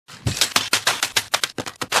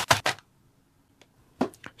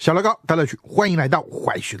小乐高大乐趣，欢迎来到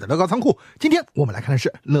坏学的乐高仓库。今天我们来看的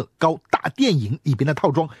是乐高大电影里边的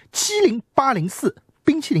套装70804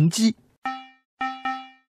冰淇淋机。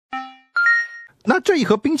那这一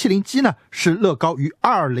盒冰淇淋机呢，是乐高于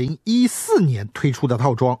2014年推出的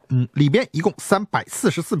套装，里边一共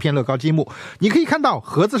344片乐高积木。你可以看到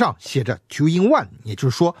盒子上写着 2-in-1， 也就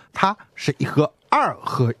是说它是一盒2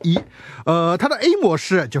合1。它的 A 模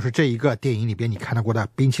式就是这一个电影里边你看到过的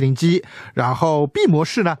冰淇淋机，然后 B 模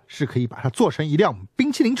式呢是可以把它做成一辆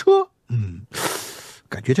冰淇淋车。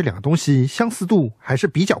感觉这两个东西相似度还是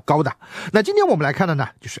比较高的。那今天我们来看的呢，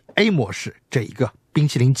就是 A 模式这一个冰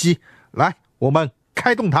淇淋机。来，我们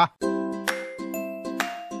开动它。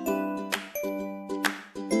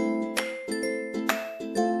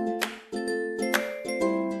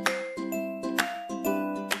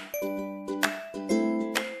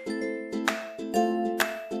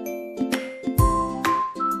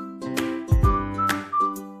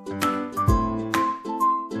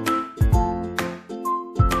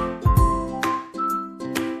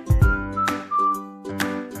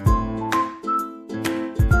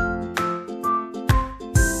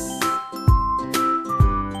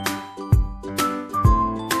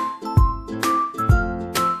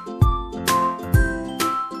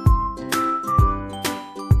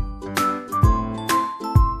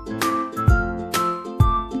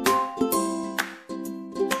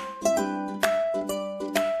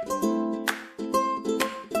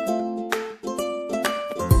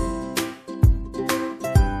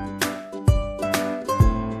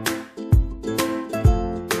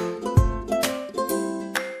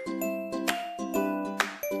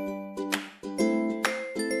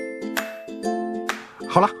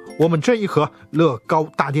好了，我们这一盒乐高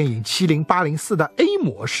大电影70804的 A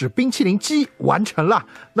模式冰淇淋机完成了。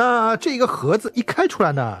那这个盒子一开出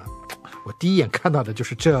来呢，我第一眼看到的就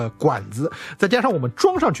是这管子，再加上我们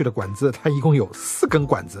装上去的管子，它一共有4根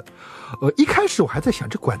管子。一开始我还在想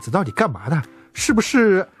这管子到底干嘛的，是不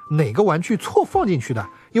是哪个玩具错放进去的，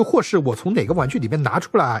又或是我从哪个玩具里面拿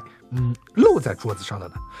出来漏在桌子上的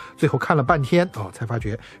呢？最后看了半天才发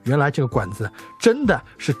觉原来这个管子真的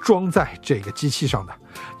是装在这个机器上的。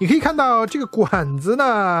你可以看到这个管子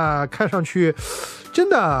呢，看上去真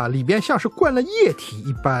的里边像是灌了液体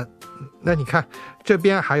一般。那你看这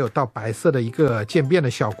边还有到白色的一个渐变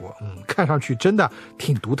的效果，看上去真的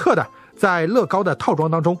挺独特的，在乐高的套装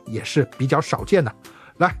当中也是比较少见的。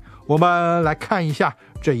来，我们来看一下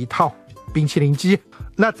这一套冰淇淋机。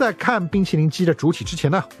那在看冰淇淋机的主体之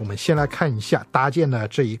前呢，我们先来看一下搭建的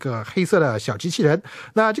这一个黑色的小机器人。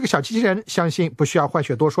那这个小机器人相信不需要坏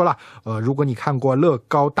学多说了，如果你看过乐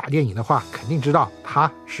高大电影的话，肯定知道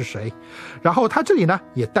他是谁。然后它这里呢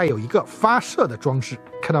也带有一个发射的装置，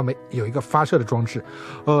看到没？有一个发射的装置。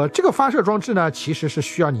这个发射装置呢其实是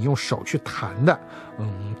需要你用手去弹的。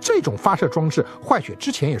这种发射装置坏学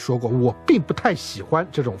之前也说过，我并不太喜欢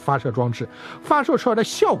这种发射装置，发射出来的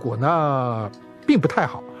效果呢并不太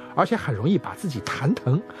好，而且很容易把自己弹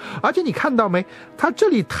疼。而且你看到没，它这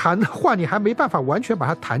里弹的话你还没办法完全把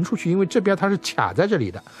它弹出去，因为这边它是卡在这里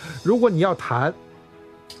的。如果你要弹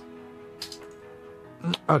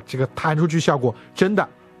这个弹出去效果真的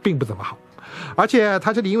并不怎么好。而且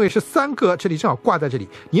它这里因为是3格，这里正好挂在这里，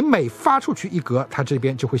你每发出去1格，它这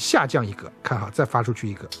边就会下降1格。看好，再发出去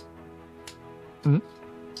1格，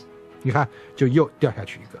你看就又掉下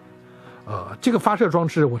去1个。这个发射装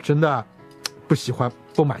置我真的不喜欢，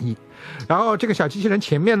不满意。然后这个小机器人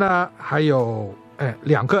前面呢还有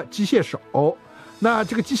2个机械手，那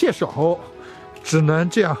这个机械手只能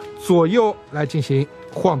这样左右来进行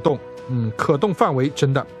晃动，可动范围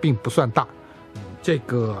真的并不算大。这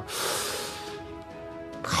个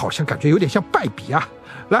好像感觉有点像败笔啊。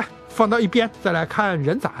来，放到一边，再来看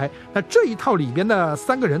人仔。那这一套里边的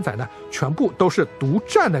3个人仔呢，全部都是独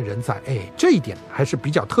占的人仔，这一点还是比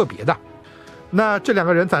较特别的。那这2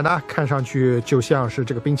个人仔呢，看上去就像是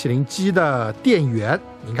这个冰淇淋机的店员，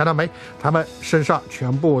你看到没？他们身上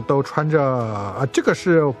全部都穿着这个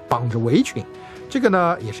是绑着围裙，这个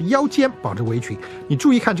呢也是腰间绑着围裙。你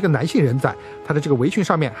注意看这个男性人仔，他的这个围裙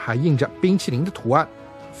上面还印着冰淇淋的图案。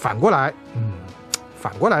反过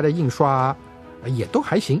来的印刷也都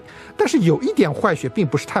还行，但是有一点坏学并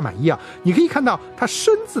不是太满意啊。你可以看到他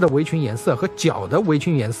身子的围裙颜色和脚的围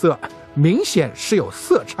裙颜色明显是有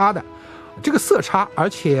色差的，这个色差而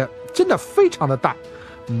且真的非常的大，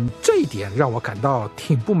这一点让我感到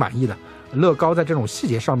挺不满意的。乐高在这种细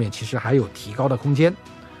节上面其实还有提高的空间。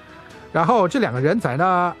然后这2个人仔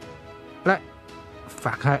呢，来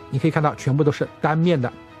反开，你可以看到全部都是单面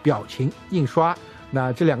的表情印刷。那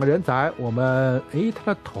这2个人仔，我们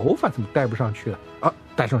他的头发怎么戴不上去了？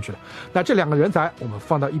带上去了。那这2个人仔我们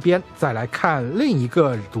放到一边，再来看另一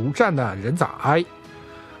个独占的人仔。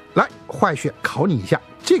来，坏血考你一下，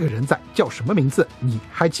这个人仔叫什么名字？你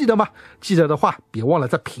还记得吗？记得的话，别忘了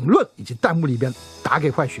在评论以及弹幕里边打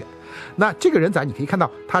给坏血。那这个人仔你可以看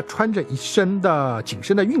到，他穿着一身的紧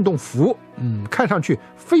身的运动服，看上去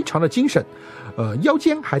非常的精神。腰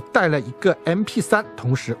间还带了一个 MP3，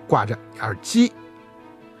 同时挂着耳机。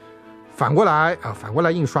反过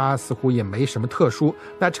来印刷似乎也没什么特殊。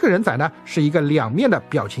那这个人仔呢，是一个2面的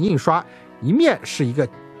表情印刷，一面是一个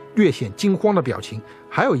略显惊慌的表情，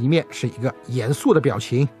还有一面是一个严肃的表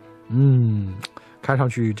情。看上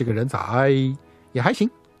去这个人仔也还行，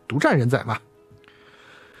独占人仔嘛。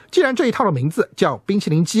既然这一套的名字叫冰淇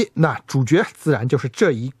淋机，那主角自然就是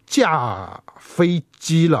这一架飞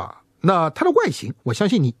机了。那它的外形，我相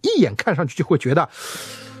信你一眼看上去就会觉得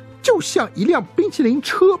就像一辆冰淇淋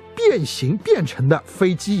车变形变成的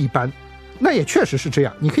飞机一般。那也确实是这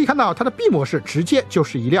样，你可以看到它的 B 模式直接就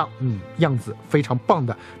是一辆样子非常棒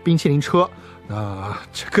的冰淇淋车。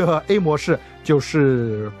这个 A 模式就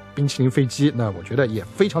是冰淇淋飞机，那我觉得也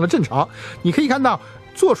非常的正常。你可以看到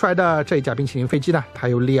做出来的这一架冰淇淋飞机呢，它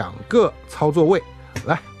有2个操作位。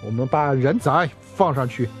来，我们把人仔放上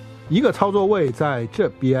去，一个操作位在这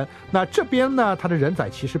边。那这边呢，它的人仔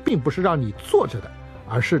其实并不是让你坐着的，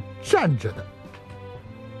而是站着的。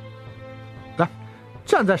来，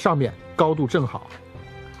站在上面，高度正好。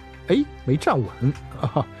没站稳，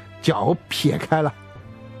脚撇开了。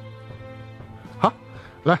好，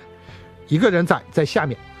来，一个人仔在下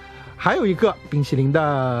面，还有一个冰淇淋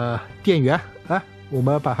的店员。来，我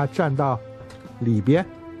们把它站到里边。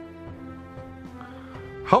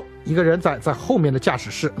好，一个人仔在后面的驾驶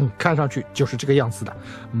室，看上去就是这个样子的。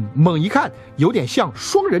猛一看有点像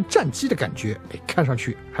双人战机的感觉，看上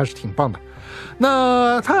去还是挺棒的。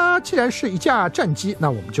那它既然是一架战机，那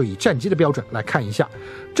我们就以战机的标准来看一下。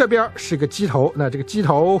这边是个机头，那这个机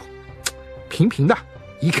头平平的，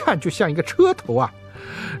一看就像一个车头啊。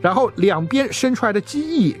然后2边伸出来的机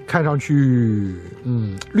翼看上去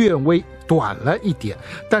略微短了一点，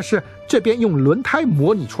但是这边用轮胎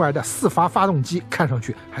模拟出来的4发发动机看上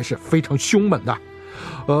去还是非常凶猛的。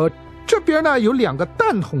这边呢有2个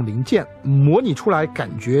弹筒零件模拟出来，感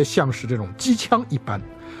觉像是这种机枪一般。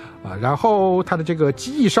然后它的这个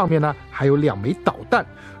机翼上面呢还有2枚导弹，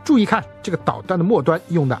注意看这个导弹的末端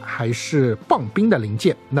用的还是棒冰的零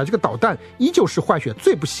件。那这个导弹依旧是坏血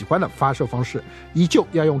最不喜欢的发射方式，依旧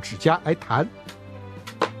要用指甲来弹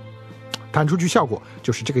出去，效果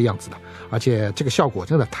就是这个样子的，而且这个效果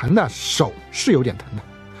真的弹的手是有点疼的。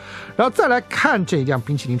然后再来看这辆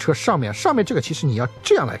冰淇淋车上面这个，其实你要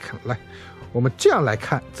这样来看，来，我们这样来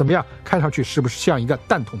看怎么样？看上去是不是像一个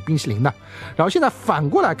弹筒冰淇淋呢？然后现在反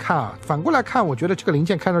过来看我觉得这个零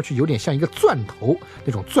件看上去有点像一个钻头，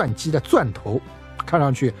那种钻机的钻头，看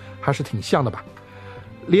上去还是挺像的吧。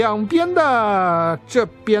2边的这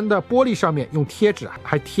边的玻璃上面用贴纸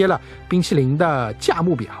还贴了冰淇淋的价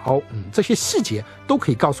目表，这些细节都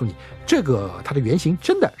可以告诉你，这个它的原型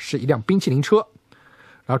真的是一辆冰淇淋车。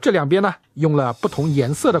然后这2边呢用了不同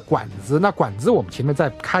颜色的管子，那管子我们前面在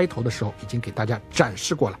开头的时候已经给大家展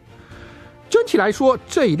示过了。整体来说，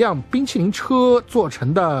这一辆冰淇淋车做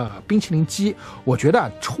成的冰淇淋机，我觉得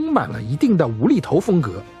充满了一定的无厘头风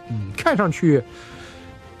格。看上去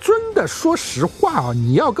真的，说实话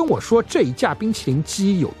你要跟我说这一架冰淇淋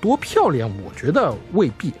机有多漂亮，我觉得未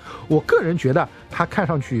必。我个人觉得它看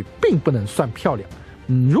上去并不能算漂亮。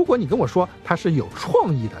如果你跟我说它是有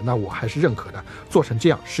创意的，那我还是认可的，做成这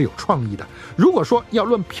样是有创意的。如果说要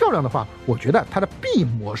论漂亮的话，我觉得它的 B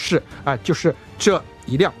模式就是这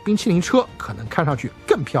一辆冰淇淋车可能看上去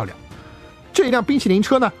更漂亮。这一辆冰淇淋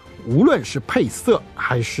车呢，无论是配色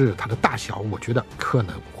还是它的大小，我觉得可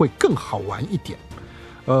能会更好玩一点。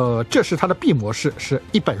这是它的 B 模式，是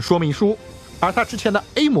1本说明书，而它之前的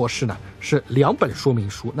A 模式呢是2本说明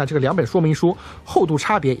书。那这个2本说明书厚度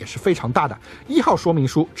差别也是非常大的。1号说明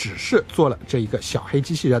书只是做了这一个小黑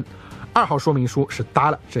机器人，2号说明书是搭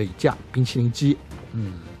了这一架冰淇淋机。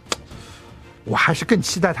我还是更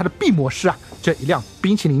期待它的 B 模式这一辆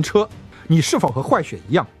冰淇淋车。你是否和坏血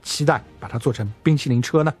一样期待把它做成冰淇淋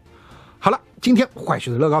车呢？好了，今天坏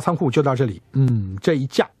血的乐高仓库就到这里。这一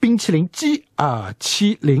架冰淇淋机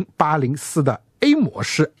70804的 A 模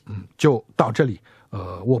式就到这里。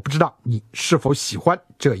我不知道你是否喜欢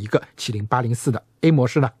这一个70804的 A 模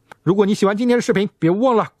式呢？如果你喜欢今天的视频，别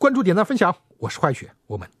忘了关注、点赞、分享。我是坏血，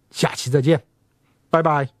我们下期再见，拜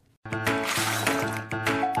拜。